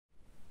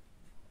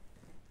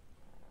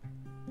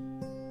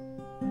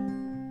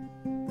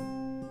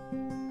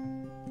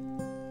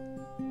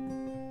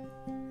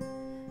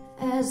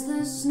as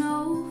the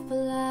snow flies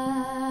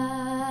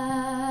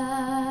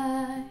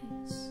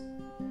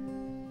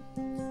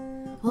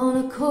on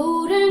a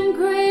cold and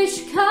gray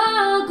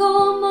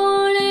Chicago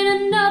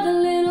morning. Another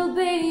little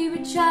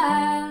baby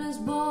child is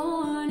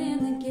born in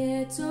the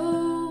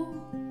ghetto,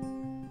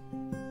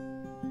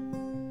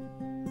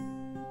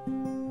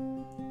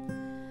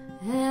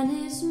 and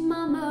his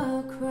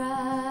mama cries,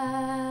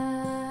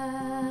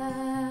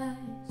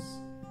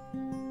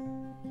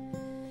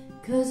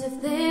 'cause if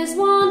there's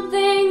one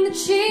thing that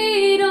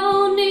she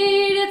don't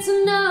need, it's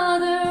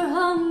another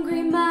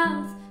hungry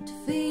mouth to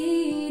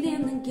feed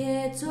in the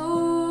ghetto.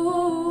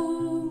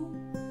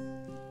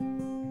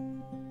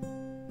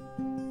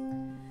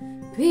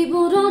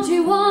 People, don't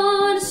you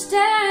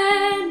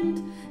understand?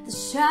 The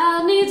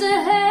child needs a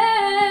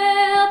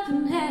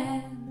helping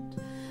hand,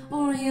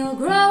 or he'll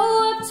grow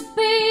up to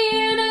be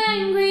an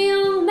angry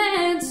young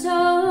man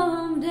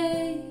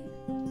someday.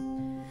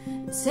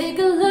 Take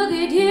a look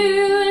at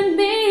you and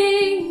me.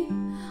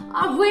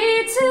 Are we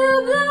too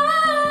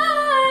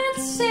blind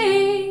to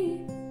see,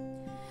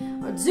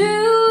 or do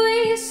we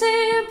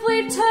simply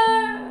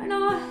turn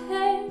our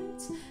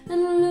heads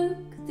and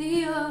look the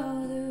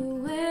other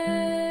way?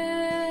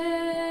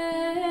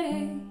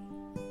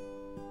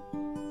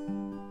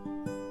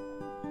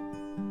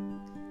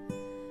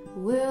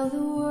 Well,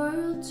 the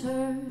world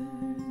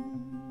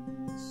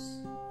turns,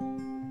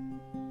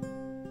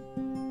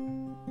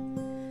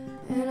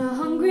 and a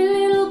hungry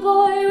little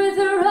boy with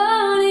a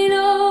runny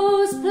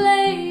nose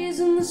plays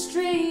in the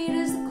street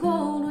as the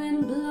cold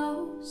wind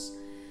blows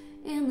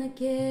in the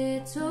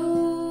ghetto.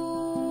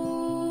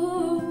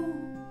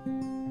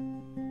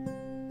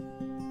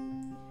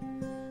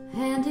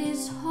 And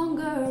his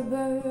hunger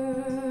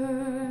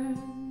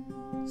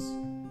burns,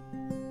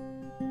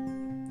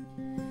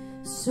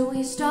 so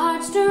he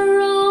starts to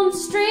roam the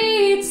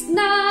streets at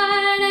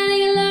night, and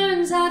he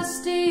learns how to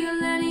steal,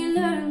 and he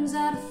learns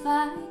how to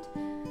fight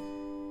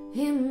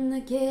in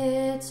the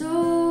ghetto.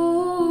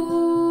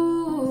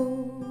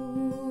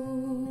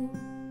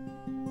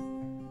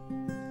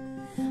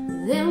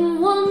 Then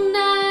one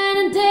night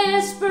in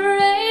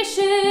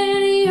desperation,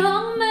 a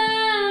young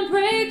man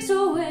breaks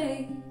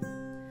away.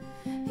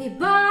 He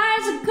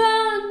buys a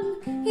gun,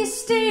 he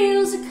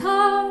steals a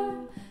car,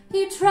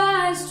 he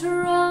tries to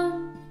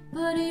run,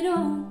 but he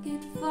don't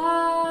get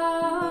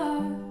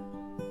far.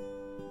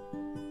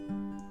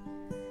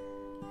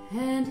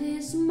 And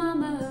his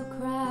mama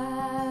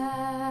cries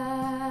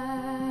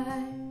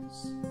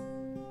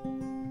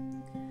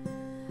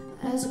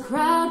as a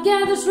crowd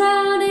gathers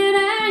round an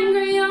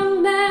angry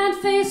young man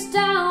face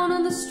down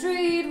on the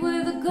street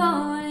with a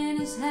gun in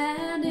his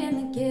hand in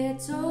the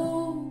ghetto.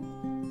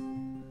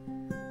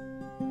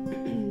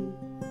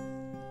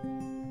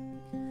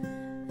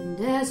 And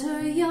as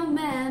her young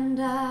man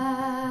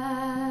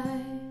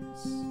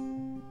dies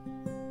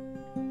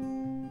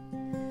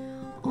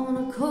on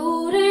a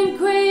cold and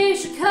gray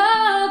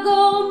Chicago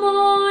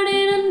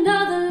morning,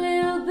 another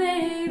little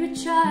baby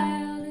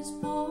child is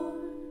born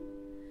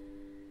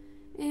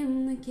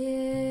in the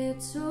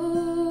ghetto.